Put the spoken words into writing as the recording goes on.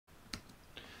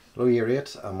Hello Year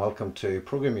 8 and welcome to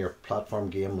Program Your Platform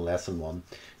Game Lesson 1.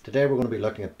 Today we're going to be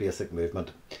looking at basic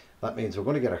movement. That means we're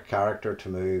going to get our character to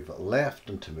move left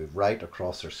and to move right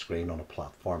across our screen on a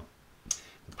platform.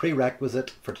 The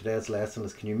prerequisite for today's lesson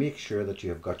is, can you make sure that you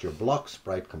have got your block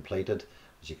sprite completed,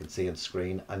 as you can see on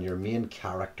screen, and your main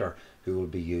character who we'll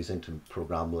be using to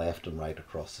program left and right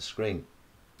across the screen.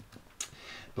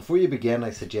 Before you begin, I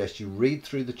suggest you read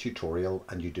through the tutorial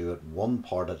and you do it one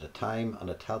part at a time, and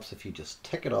it helps if you just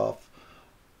tick it off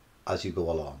as you go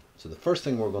along. So the first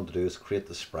thing we're going to do is create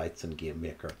the sprites in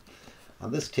GameMaker.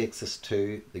 And this takes us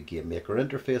to the GameMaker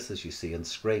interface as you see on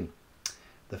screen.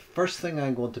 The first thing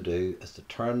I'm going to do is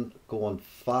to go on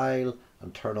File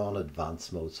and turn on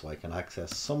Advanced Mode so I can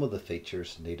access some of the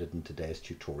features needed in today's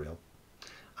tutorial.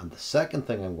 And the second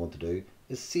thing I'm going to do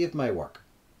is save my work.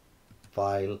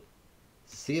 File,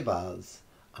 Save As,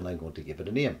 and I'm going to give it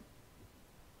a name.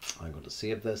 I'm going to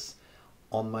save this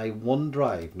on my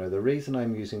OneDrive. Now the reason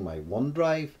I'm using my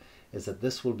OneDrive is that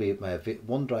this will be, my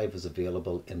OneDrive is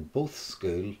available in both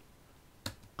school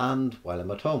and while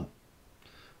I'm at home.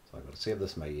 So I'm going to save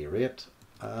this my Year 8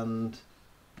 and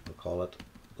we'll call it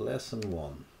Lesson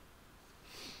 1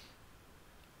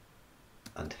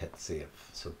 and hit save.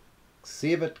 So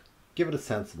save it, give it a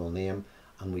sensible name,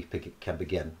 and we can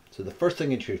begin. So the first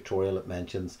thing in tutorial it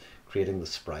mentions creating the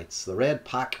sprites. The red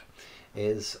pack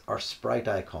is our sprite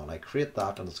icon. I create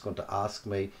that and it's going to ask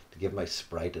me to give my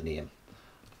sprite a name.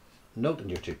 Note in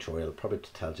your tutorial it probably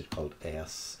tells you it's called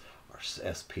S or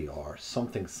SPR,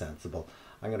 something sensible.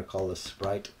 I'm going to call this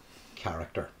sprite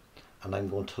character, and I'm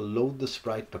going to load the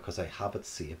sprite because I have it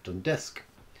saved on disk,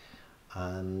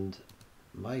 and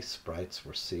my sprites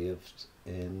were saved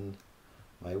in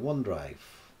my OneDrive.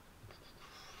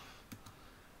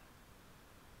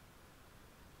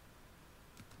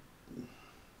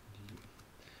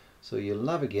 So you'll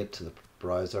navigate to the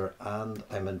browser and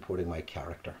I'm importing my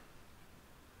character.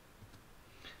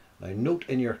 Now note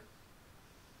in your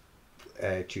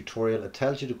tutorial it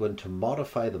tells you to go into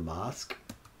modify the mask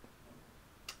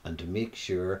and to make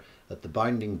sure that the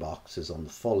bounding box is on the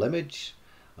full image,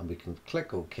 and we can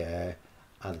click OK,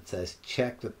 and it says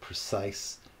check the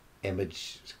precise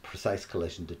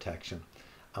collision detection,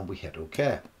 and we hit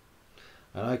OK.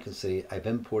 And I can see I've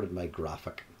imported my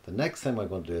graphic. The next thing I'm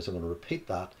going to do is I'm going to repeat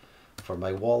that for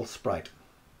my wall sprite.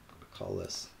 I'm going to call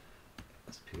this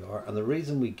SPR, and the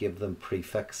reason we give them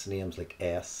prefix names like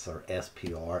S or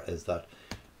SPR is that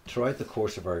throughout the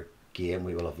course of our game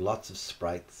we will have lots of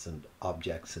sprites and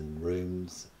objects and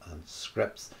rooms and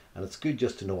scripts, and it's good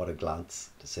just to know at a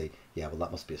glance to say, yeah, well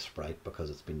that must be a sprite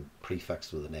because it's been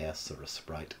prefixed with an S or a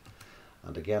sprite.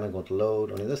 And again I'm going to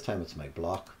load, only this time it's my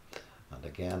block, and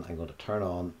again I'm going to turn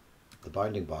on the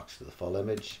bounding box to the full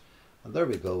image, and there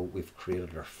we go, we've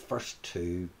created our first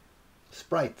two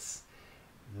sprites.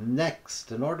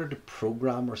 Next, in order to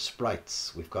program our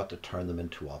sprites, we've got to turn them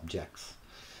into objects.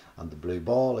 And the blue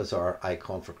ball is our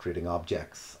icon for creating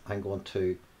objects. I'm going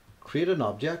to create an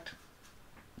object,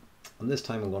 and this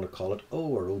time I'm going to call it O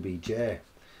or OBJ.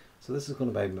 So this is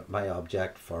going to be my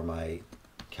object for my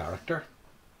character.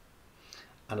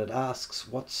 And it asks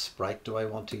what sprite do I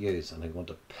want to use, and I'm going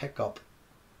to pick up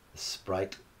the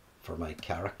sprite for my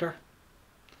character.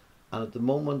 And at the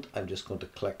moment I'm just going to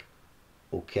click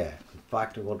OK. In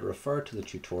fact, I'm going to refer to the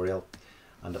tutorial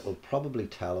and it will probably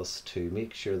tell us to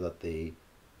make sure that the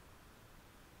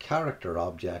character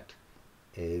object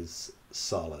is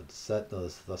solid. Set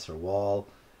that's our wall.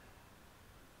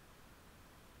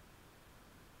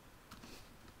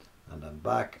 And I'm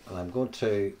back, and I'm going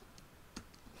to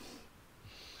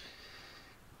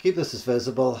keep this as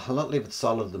visible. I'll not leave it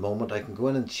solid at the moment. I can go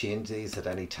in and change these at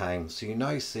any time. So you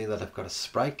now see that I've got a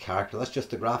sprite character. That's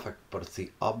just the graphic, but it's the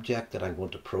object that I'm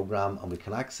going to program, and we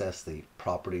can access the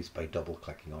properties by double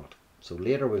clicking on it. So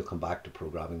later we'll come back to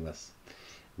programming this.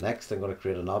 Next I'm going to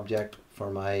create an object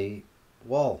for my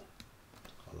wall.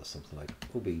 Call this something like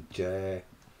obj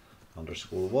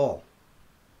underscore wall.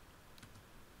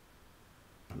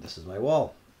 And this is my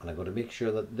wall, and I'm going to make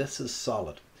sure that this is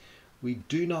solid. We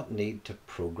do not need to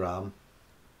program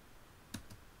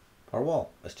our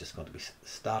wall. It's just going to be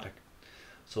static.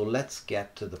 So let's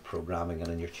get to the programming,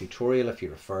 and in your tutorial if you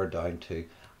refer down to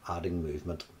adding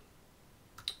movement,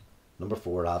 number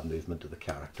 4, add movement to the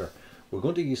character, we're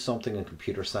going to use something in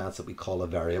computer science that we call a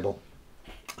variable.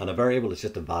 And a variable is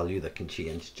just a value that can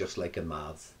change, just like in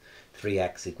maths.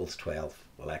 3x equals 12,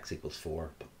 well x equals 4,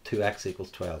 but 2x equals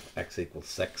 12, x equals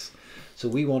 6. So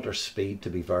we want our speed to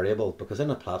be variable, because in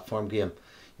a platform game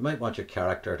you might want your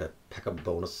character to pick up a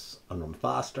bonus and run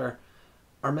faster,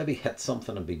 or maybe hit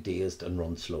something and be dazed and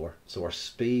run slower. So our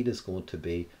speed is going to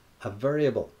be a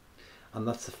variable. And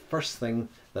that's the first thing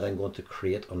that I'm going to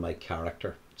create on my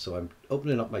character. So I'm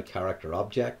opening up my character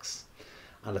objects,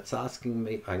 and it's asking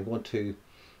me, I'm going to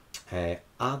add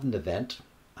an event,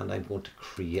 and I'm going to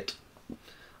create.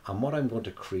 And what I'm going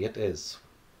to create is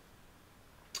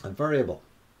a variable.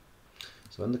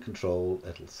 So in the control,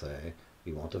 it'll say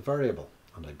we want a variable,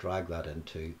 and I drag that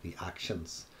into the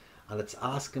actions, and it's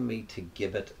asking me to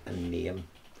give it a name.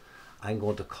 I'm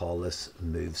going to call this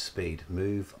move speed,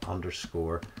 move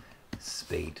underscore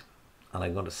speed, and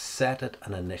I'm going to set it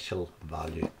an initial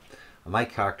value. And my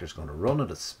character is going to run at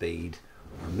a speed,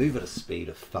 or move at a speed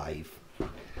of 5.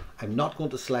 I'm not going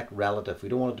to select relative. We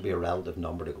don't want it to be a relative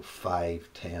number to go 5,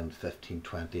 10, 15,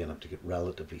 20, and have to get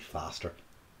relatively faster.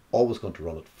 Always going to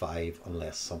run at 5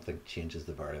 unless something changes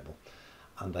the variable.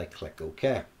 And I click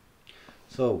OK.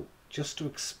 So just to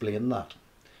explain that,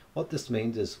 what this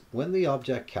means is when the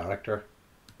object character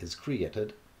is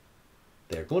created,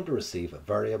 they're going to receive a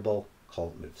variable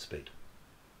called move speed.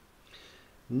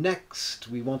 Next,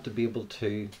 we want to be able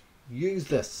to use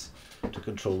this to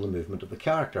control the movement of the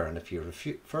character. And if you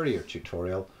refer to your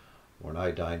tutorial, we're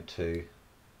now down to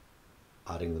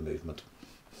adding the movement.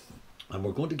 And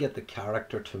we're going to get the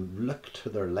character to look to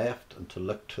their left and to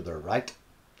look to their right.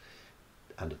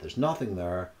 And if there's nothing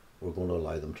there, we're going to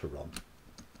allow them to run.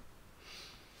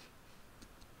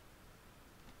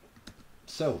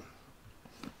 So,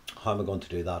 how am I going to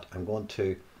do that? I'm going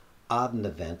to add an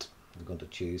event. I'm going to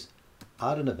choose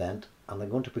add an event, and I'm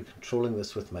going to be controlling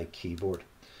this with my keyboard.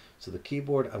 So the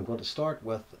keyboard, I'm going to start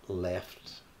with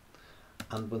left,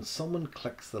 and when someone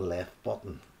clicks the left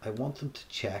button, I want them to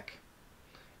check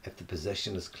if the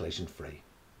position is collision free.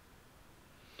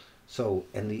 So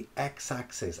in the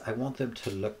x-axis, I want them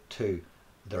to look to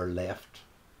their left.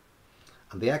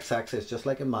 And the x-axis, just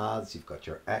like in maths, you've got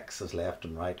your x is left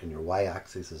and right, and your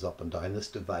y-axis is up and down. This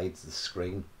divides the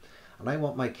screen. And I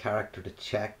want my character to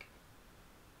check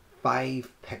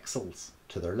 5 pixels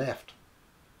to their left.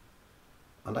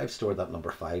 And I've stored that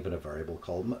number 5 in a variable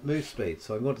called move speed.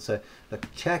 So I'm going to say, look,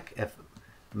 check if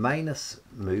minus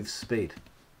move speed.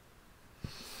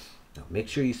 Now make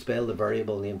sure you spell the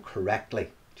variable name correctly,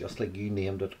 just like you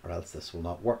named it, or else this will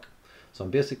not work. So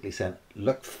I'm basically saying,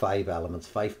 look 5 elements,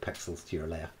 5 pixels to your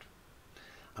left.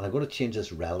 And I'm going to change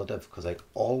this relative, because I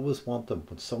always want them,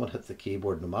 when someone hits the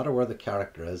keyboard, no matter where the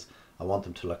character is, I want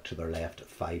them to look to their left at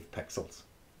 5 pixels.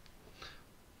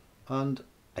 And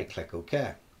I click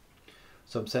OK.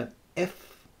 So I'm saying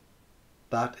if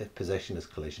that position is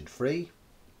collision free,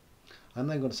 I'm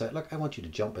then going to say, look, I want you to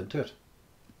jump into it.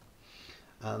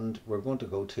 And we're going to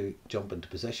go to jump into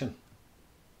position.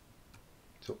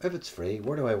 So if it's free,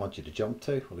 where do I want you to jump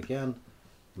to? Well, again,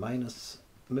 minus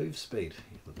move speed.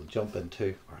 It will jump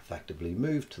into, or effectively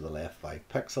move to the left 5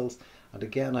 pixels. And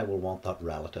again, I will want that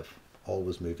relative,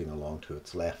 always moving along to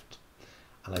its left.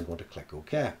 And I'm going to click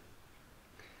OK.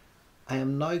 I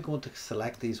am now going to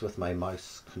select these with my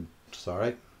mouse.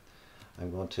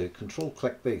 I'm going to control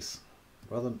click these,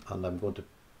 and I'm going to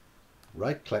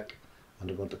right click, and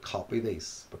I'm going to copy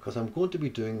these, because I'm going to be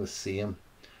doing the same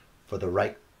for the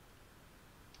right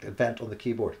event on the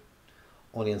keyboard.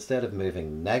 Only instead of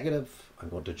moving negative, I'm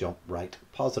going to jump right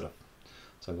positive.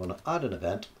 So I'm going to add an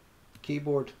event,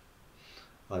 keyboard,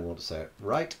 and I'm going to say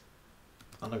right,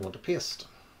 and I'm going to paste.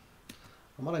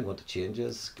 And what I'm going to change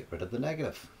is get rid of the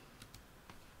negative.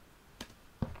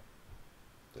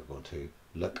 They're going to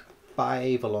look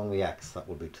 5 along the x, that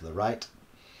will be to the right,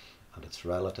 and it's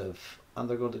relative, and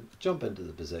they're going to jump into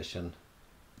the position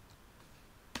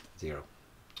 0.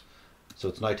 So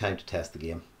it's now time to test the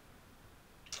game.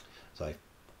 So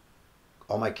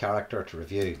on my character, to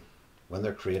review, when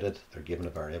they're created, they're given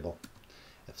a variable.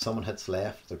 If someone hits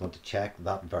left, they're going to check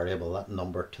that variable, that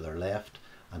number to their left,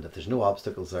 and if there's no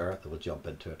obstacles there, they will jump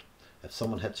into it. If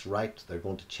someone hits right, they're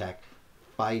going to check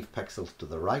 5 pixels to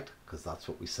the right, because that's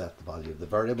what we set the value of the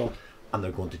variable, and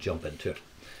they're going to jump into it.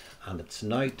 And it's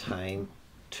now time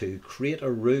to create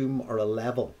a room or a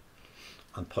level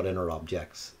and put in our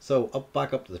objects. So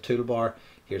back up to the toolbar,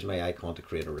 here's my icon to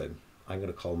create a room. I'm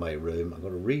going to call my room, I'm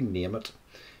going to rename it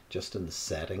just in the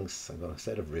settings. I'm going to,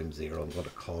 instead of room 0, I'm going to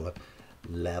call it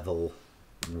level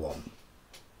 1.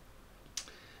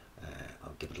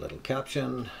 I'll give it a little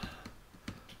caption,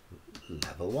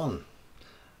 level 1.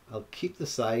 I'll keep the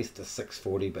size to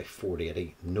 640 by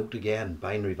 480. Note again,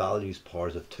 binary values,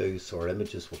 powers of 2, so our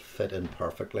images will fit in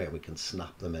perfectly and we can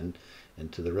snap them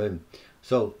into the room.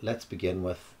 So let's begin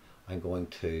with, I'm going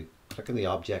to click on the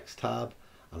Objects tab,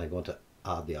 and I'm going to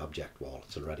add the object wall.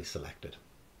 It's already selected.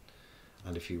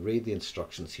 And if you read the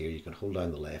instructions here, you can hold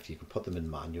down the left, you can put them in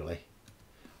manually,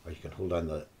 or you can hold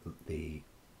down the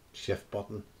shift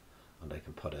button and I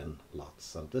can put in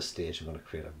lots. And at this stage I'm going to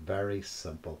create a very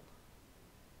simple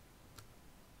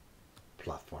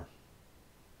platform,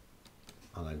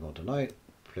 and I'm going to now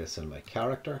place in my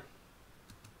character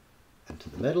into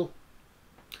the middle,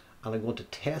 and I'm going to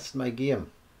test my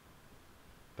game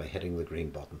by hitting the green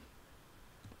button.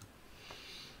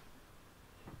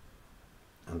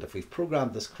 And if we've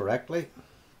programmed this correctly,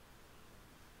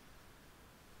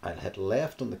 I'll hit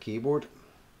left on the keyboard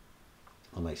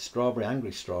and my strawberry,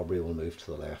 angry strawberry, will move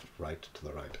to the left, right, to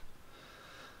the right.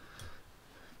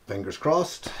 Fingers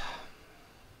crossed.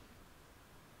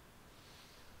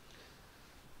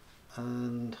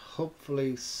 And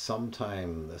hopefully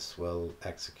sometime this will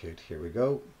execute. Here we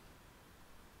go.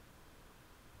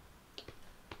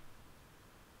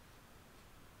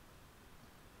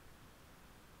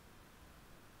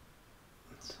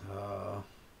 So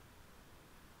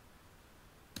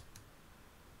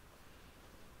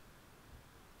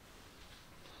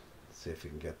let's see if we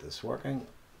can get this working.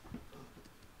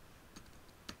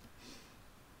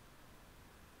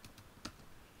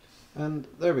 And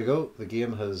there we go, the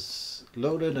game has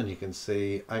loaded, and you can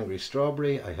see angry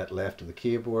strawberry. I hit left on the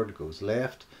keyboard, goes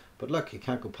left, but look, you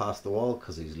can't go past the wall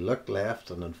because he's looked left,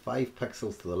 and then 5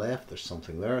 pixels to the left there's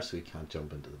something there, so he can't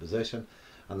jump into the position.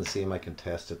 And the same, I can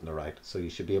test it in the right. So you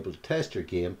should be able to test your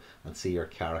game and see your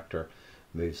character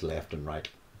moves left and right.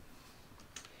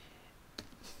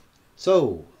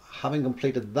 So having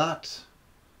completed that,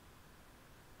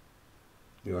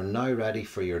 you are now ready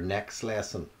for your next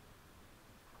lesson,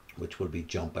 which will be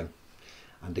jumping.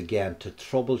 And again, to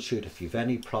troubleshoot, if you've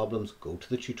any problems, go to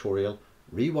the tutorial,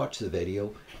 rewatch the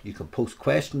video. You can post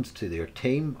questions to your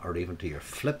team or even to your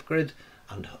Flipgrid,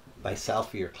 and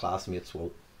myself or your classmates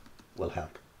will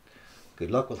help. Good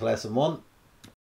luck with lesson 1.